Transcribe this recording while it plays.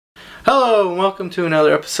Hello and welcome to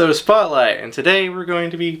another episode of Spotlight, and today we're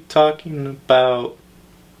going to be talking about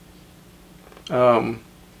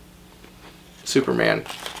Superman.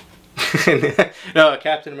 No,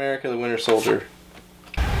 Captain America the Winter Soldier.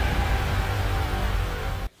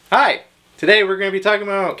 Hi! Today we're going to be talking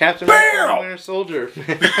about Captain America the Winter Soldier.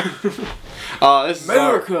 This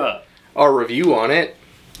is our review on it.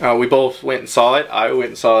 We both went and saw it. I went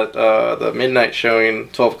and saw it the midnight showing,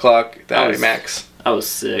 12 o'clock, the IMAX. I was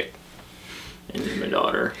sick. And my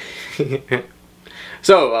daughter.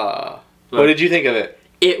 So, what did you think of it?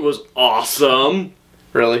 It was awesome.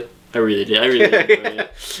 Really? I really did. I really did enjoy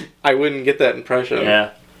it. I wouldn't get that impression.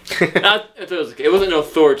 Yeah. It wasn't no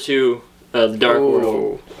Thor 2, The Dark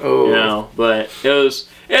World. Oh. You know, but it was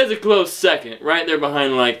a close second. Right there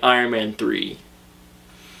behind, like, Iron Man 3.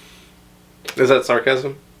 Is that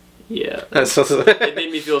sarcasm? Yeah. It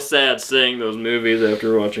made me feel sad saying those movies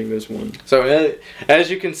after watching this one. So, as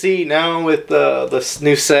you can see now with this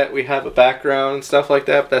new set, we have a background and stuff like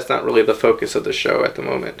that, but that's not really the focus of the show at the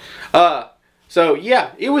moment. So,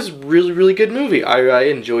 yeah, it was really, really good movie. I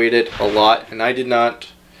enjoyed it a lot, and I did not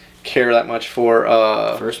care that much for...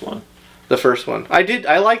 First one. The first one.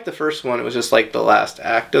 I liked the first one. It was just like the last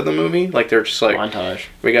act of the movie. Like, they're just like... Montage.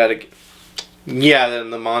 We gotta... Yeah,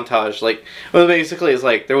 then the montage, like, well, basically, it's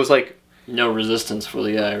like, there was, like... No resistance for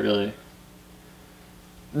the guy, really.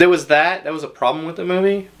 There was that was a problem with the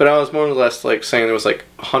movie, but I was more or less, like, saying there was, like,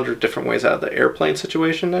 100 different ways out of the airplane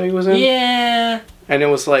situation that he was in. Yeah. And it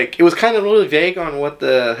was, like, it was kind of really vague on what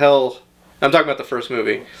the hell... I'm talking about the first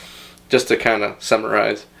movie, just to kind of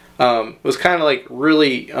summarize. It was kind of, like,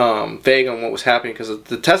 really vague on what was happening, because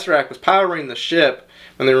the Tesseract was powering the ship.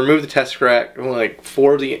 When they removed the Tesseract, like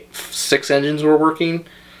 4 of the 6 engines were working.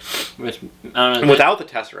 Which, I don't know, without the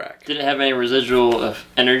Tesseract. Did it have any residual of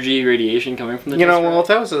energy radiation coming from the Tesseract? You know, well,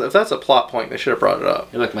 if that's a plot point, they should have brought it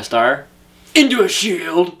up. Hey, look, my star. Into a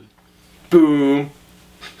shield! Boom!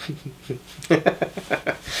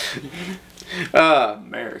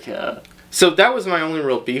 America. So that was my only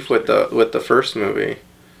real beef with the first movie.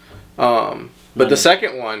 But the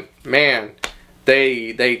second one, man,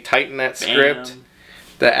 they tightened that script.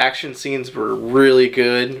 The action scenes were really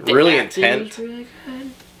good, really intense. Really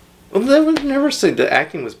good. Well, I would never say the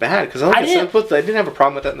acting was bad, because I didn't have a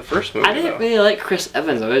problem with that in the first movie. I didn't really like Chris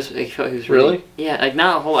Evans. I always felt he was really. Yeah, like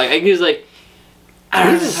not a whole. Like he was like. I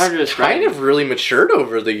don't know. It's hard to describe. Kind of really matured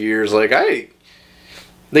over the years. Like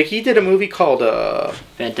he did a movie called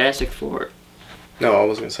Fantastic Four. No, I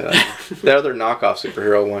wasn't gonna say that. The other knockoff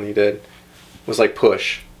superhero one he did was like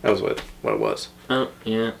Push. That was what it was. Oh,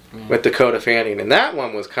 yeah. With Dakota Fanning. And that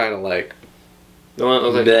one was kind of like... The one that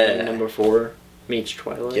was like number 4 meets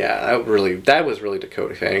Twilight. Yeah, that was really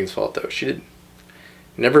Dakota Fanning's fault, though. She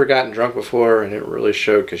never gotten drunk before, and it really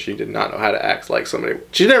showed because she did not know how to act like somebody...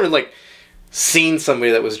 She'd never, like, seen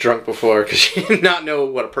somebody that was drunk before because she did not know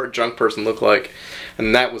what a drunk person looked like.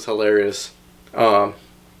 And that was hilarious. Anything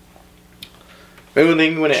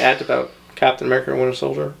you want to add about Captain America and Winter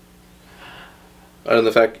Soldier? Other than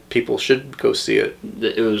the fact people should go see it.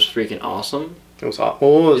 It was freaking awesome. It was awesome.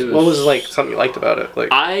 What was like something you liked about it? Like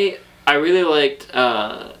I really liked.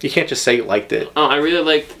 You can't just say you liked it. I really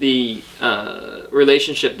liked the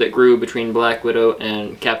relationship that grew between Black Widow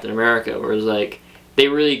and Captain America, where it was like they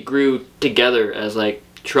really grew together as like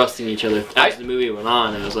trusting each other as the movie went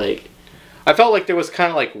on. It was like I felt like there was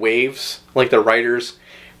kind of like waves, like the writers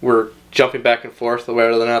were jumping back and forth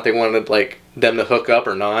whether or not they wanted like them to hook up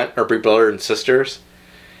or not, or be brother and sisters.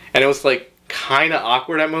 And it was like kind of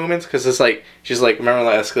awkward at moments because it's like she's like, remember on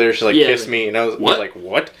the escalator, she's like, kiss me, and I was like,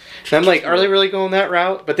 what? And I'm like, are they really going that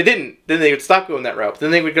route? But they didn't. Then they would stop going that route. But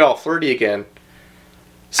then they would get all flirty again.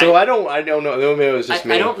 So I don't know. Maybe it was just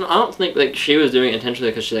me. I don't think like she was doing it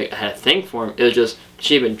intentionally because she like had a thing for him. It was just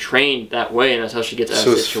she had been trained that way, and that's how she gets out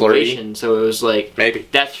of the situation. So it was like maybe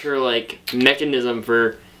that's her like mechanism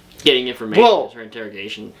for getting information. Well, her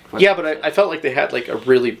interrogation. Yeah, but I felt like they had like a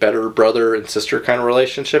really better brother and sister kind of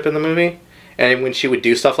relationship in the movie, and when she would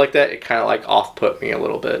do stuff like that, it kind of like off-put me a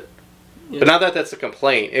little bit. Yeah. But not that that's a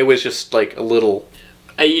complaint. It was just like a little.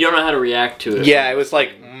 You don't know how to react to it. Yeah, it was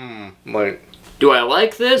like, like. Do I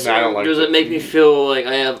like this? No, I don't like does it make me feel like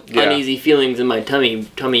I have uneasy feelings in my tummy?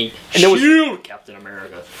 And shield, Captain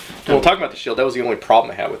America. Well, talking about the shield, that was the only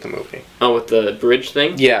problem I had with the movie. Oh, with the bridge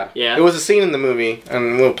thing? Yeah. Yeah. It was a scene in the movie,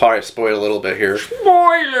 and we'll probably spoil a little bit here.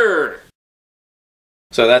 Spoiler!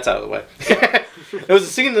 So that's out of the way. It was a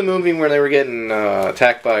scene in the movie where they were getting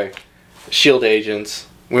attacked by shield agents.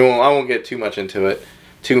 I won't get too much into it.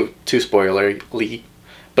 Too spoilery.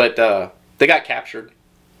 But they got captured.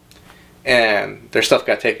 And their stuff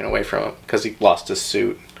got taken away from him because he lost his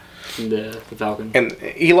suit. The Falcon. And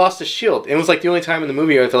he lost his shield. It was like the only time in the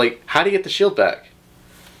movie I felt like, how do you get the shield back?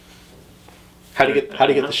 How do you get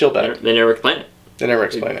the shield back? They never explain it. They never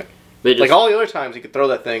explain it. They just, like all the other times, you could throw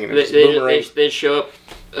that thing and it just boomerangs. They show up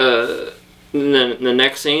in the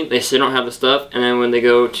next scene. They still don't have the stuff, and then when they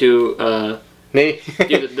go to do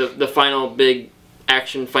the final big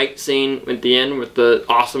action fight scene at the end with the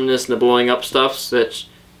awesomeness and the blowing up stuff that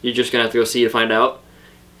you're just gonna have to go see to find out.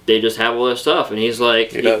 They just have all this stuff, and he's like,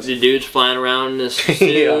 the dude's flying around in this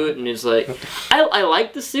suit, and he's like, I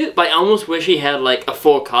like the suit, but I almost wish he had like a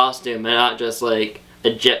full costume and not just like a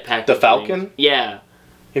jetpack. The Falcon? Yeah.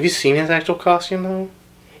 Have you seen his actual costume though?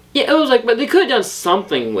 Yeah, it was like, but they could have done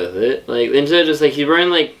something with it. Like, instead of just like, he's wearing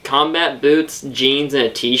like combat boots, jeans, and a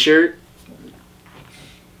t-shirt.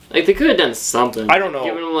 Like, they could have done something. I don't know.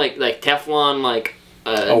 Giving him like Teflon, like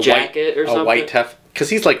a jacket or something. A white because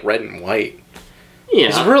he's like red and white. Yeah.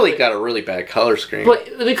 He's really got a really bad color scheme.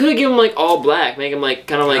 But they could have given him like all black, make him like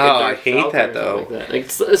kind of like a dark I hate that though. Like that. Like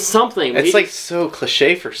something. It's like so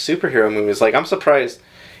cliche for superhero movies. Like, I'm surprised.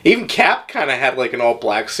 Even Cap kind of had like an all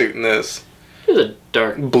black suit in this. It was a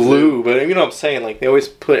dark blue, but you know what I'm saying? Like, they always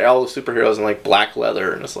put all the superheroes in like black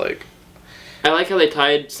leather, and it's like. I like how they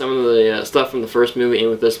tied some of the stuff from the first movie in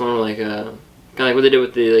with this one, like kind of like what they did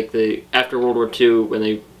with the after World War II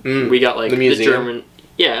when we got like the German.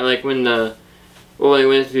 Yeah, like when they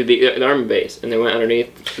went through the army base and they went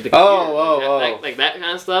underneath. The like that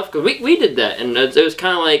kind of stuff. Because we did that, and it was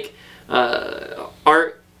kind of like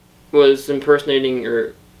art was impersonating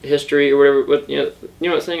or history or whatever. What you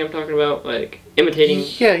know what saying I'm talking about? Like imitating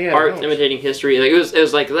art, imitating history. Like it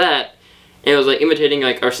was like that. And it was like imitating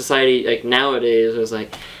like our society like nowadays. It was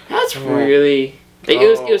like that's really. Like,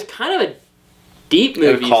 it was kind of a deep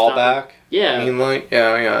movie. A callback. Yeah. I mean, like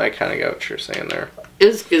I kind of get what you're saying there.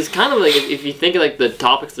 It's kind of like if you think of like the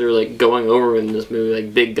topics that are like going over in this movie,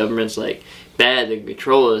 like big government's like bad, they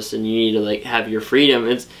control us, and you need to like have your freedom.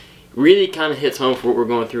 It's really kind of hits home for what we're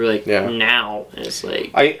going through like now. And it's like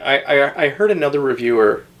I heard another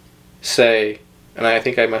reviewer say, and I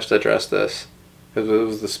think I must address this because it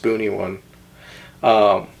was the Spoony one.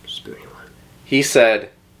 He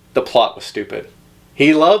said the plot was stupid.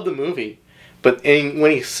 He loved the movie, but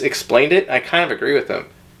when he explained it, I kind of agree with him.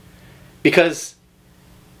 Because,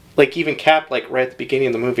 like, even Cap, like, right at the beginning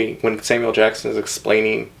of the movie, when Samuel Jackson is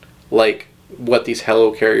explaining, like, what these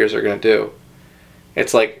helicarriers are going to do,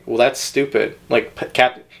 it's like, well, that's stupid. Like,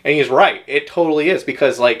 Cap, and he's right. It totally is,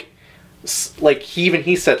 because, like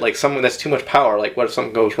he said, like, someone that's too much power, like, what if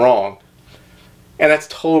something goes wrong? And that's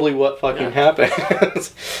totally what fucking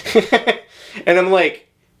happens. And I'm like,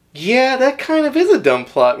 yeah, that kind of is a dumb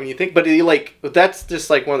plot when you think, but that's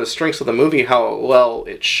just like one of the strengths of the movie, how well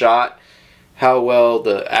it's shot, how well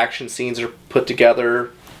the action scenes are put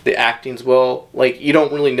together, the acting's well, like, you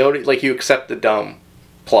don't really notice, like, you accept the dumb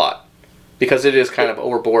plot, because it is kind of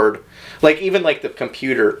overboard. Like, even like the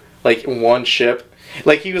computer, like, one ship,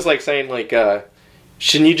 like, he was like saying, like,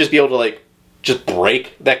 shouldn't you just be able to, like, just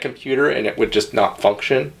break that computer and it would just not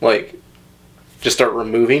function? Like, just start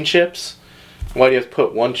removing chips? Why do you have to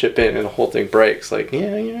put one chip in and the whole thing breaks? Like,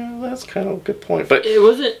 yeah, that's kind of a good point. But it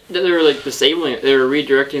wasn't that they were like disabling it; they were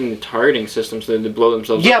redirecting the targeting system so they would blow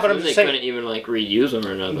themselves up. Yeah, but I'm just saying they couldn't even like reuse them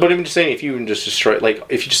or nothing. But I'm just saying, if you even just destroy, like,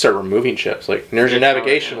 if you just start removing chips, like, there's your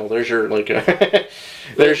navigational, there's your like,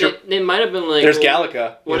 there's your. They might have been like. There's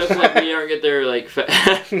Gallica. What if like we aren't get there like?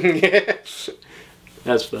 Yes.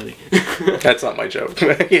 That's funny. That's not my joke.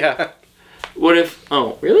 Yeah. What if?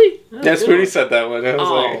 Oh, really? That's what he said that one. I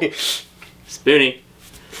was like. Spoony.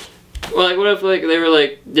 Well, like, what if, like, they were,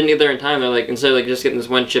 like, didn't get there in time, they're, like, instead of, like, just getting this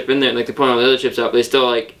one chip in there, and, like, they put all the other chips out, they still,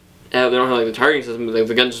 like, they don't have, like, the targeting system, but, like,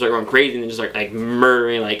 the guns just start going crazy, and they just start, like,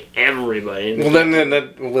 murdering, like, everybody. Well,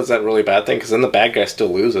 then was that really a bad thing? Because then the bad guy still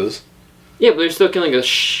loses. Yeah, but they're still killing a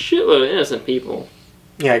shitload of innocent people.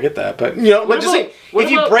 Yeah, I get that, but, you know, just saying,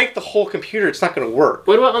 if you break the whole computer, it's not going to work.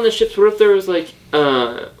 What about on the ships? What if there was, like,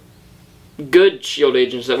 good SHIELD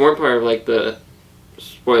agents that weren't part of, like, the,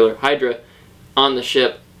 spoiler, Hydra, on the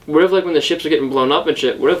ship? What if, like, when the ships are getting blown up and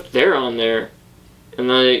shit, what if they're on there and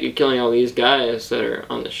then you're killing all these guys that are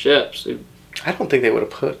on the ships? I don't think they would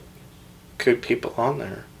have put good people on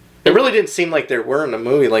there. It really didn't seem like there were in the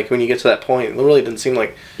movie. Like, when you get to that point, it really didn't seem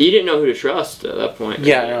like... You didn't know who to trust at that point.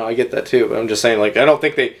 Yeah, no, I get that too. But I'm just saying, like, I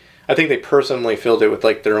think they personally filled it with,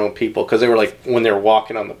 like, their own people. Because they were, like, when they were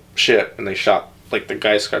walking on the ship and they shot, like, the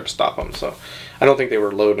guys tried to stop them. So I don't think they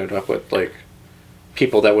were loading it up with, like,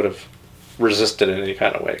 people that would have resisted in any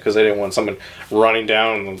kind of way, because they didn't want someone running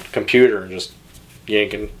down the computer and just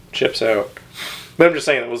yanking chips out. But I'm just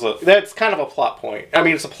saying, that's kind of a plot point. I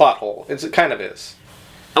mean, it's a plot hole. It kind of is.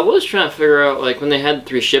 I was trying to figure out, like, when they had the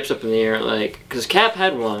 3 ships up in the air, like, because Cap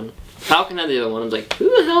had one, Falcon had the other one. I was like, who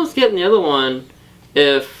the hell's getting the other one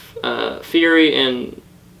if Fury and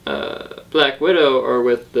Black Widow are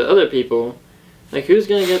with the other people? Like, who's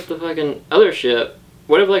gonna get the fucking other ship?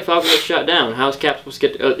 What if, like, Falcon gets shot down? How's Cap supposed to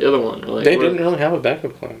get the other one? Or, like, they didn't really have a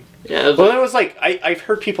backup plan. Yeah. Well, it was like, I've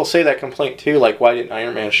heard people say that complaint too, like, why didn't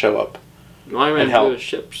Iron Man show up? Iron Man blew his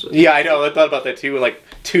ship. So. Yeah, I know. I thought about that too. Like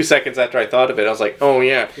 2 seconds after I thought of it, I was like, "Oh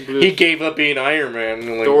yeah, he gave up being Iron Man."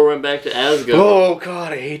 And, like, Thor went back to Asgard. Oh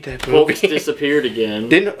god, I hate that movie. Hulk disappeared again.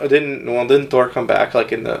 Didn't Thor come back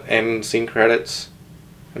like in the end scene credits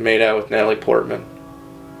and made out with Natalie Portman?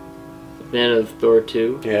 Man of Thor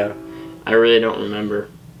 2. Yeah. I really don't remember.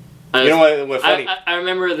 You know what funny? I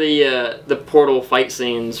remember the portal fight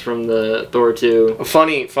scenes from the Thor 2. A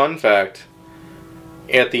fun fact.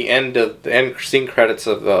 At the end scene credits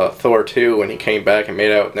of Thor 2, when he came back and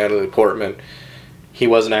made out with Natalie Portman, he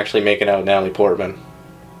wasn't actually making out with Natalie Portman.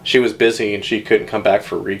 She was busy and she couldn't come back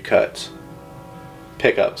for recuts,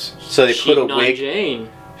 pickups. So they put a wig. Jane.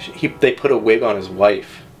 They put a wig on his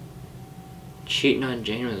wife. Cheating on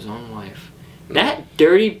Jane with his own wife. That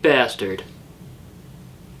dirty bastard.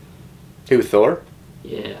 Who, Thor?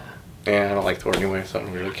 Yeah. Yeah, I don't like Thor anyway, so I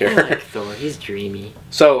don't really care. I like Thor. He's dreamy.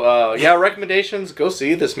 So, yeah, recommendations. Go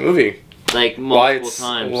see this movie. Like, multiple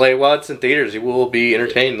times. Like, while it's in theaters, you will be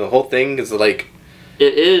entertained. The whole thing is, like...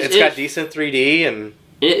 It is. It's got decent 3D, and...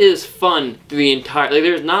 It is fun through the entire... Like,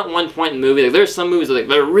 there's not one point in the movie... Like, there's some movies that, like,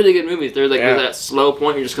 they're really good movies. They're, like, there's that slow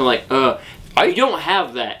point, you're just going like, you don't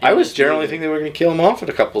have that. I was generally thinking they were going to kill him off in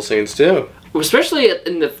a couple scenes, too. Especially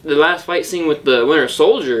in the last fight scene with the Winter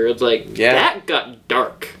Soldier, it's like, that got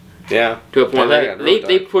dark. Yeah. To a point. Like,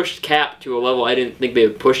 they pushed Cap to a level I didn't think they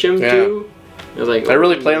would push him to. It was like, I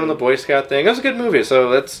really played on the Boy Scout thing. It was a good movie, so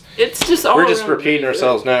that's... It's just all we're just repeating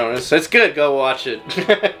ourselves now. It's good. Go watch it.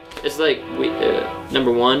 It's like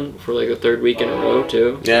number 1 for like the 3rd week in a row,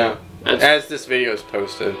 too. Yeah. As this video is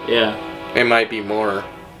posted. Yeah. It might be more.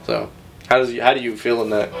 So, how do you feel in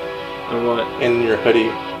that? In what? In your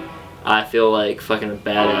hoodie. I feel like fucking a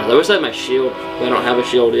badass. I wish I had my shield, but I don't have a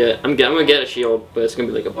shield yet. I'm gonna get a shield, but it's gonna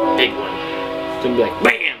be like a big one. It's gonna be like,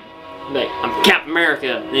 BAM! Like, I'm Captain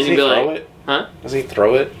America. And he's gonna be like, it? Huh? Does he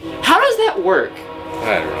throw it? How does that work?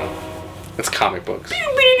 I don't know. It's comic books.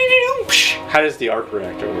 How does the arc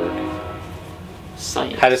reactor work?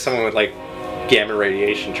 Science. How does someone with, like, gamma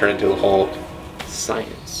radiation turn into the Hulk?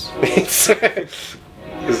 Science. Is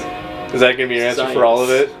that gonna be your answer for all of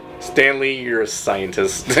it? Stanley, you're a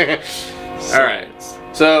scientist. Alright.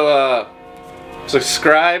 So,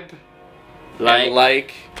 subscribe,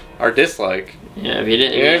 like, or dislike. Yeah, if you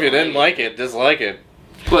didn't. Yeah, if you didn't like it, dislike it.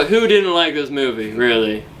 But who didn't like this movie?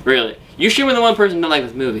 Really? Really? You should be the one person who didn't like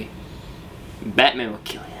this movie. Batman will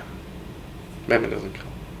kill him. Batman doesn't kill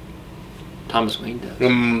him. Thomas Wayne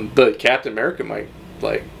does. But Captain America might,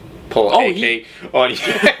 like, pull an AK on you.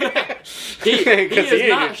 he is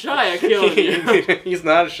not shy of killing you. He's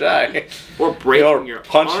not shy. Or breaking your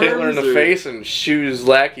punch arms Hitler in the face and shoot his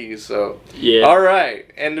lackeys, so... Yeah. Alright,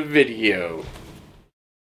 end of video.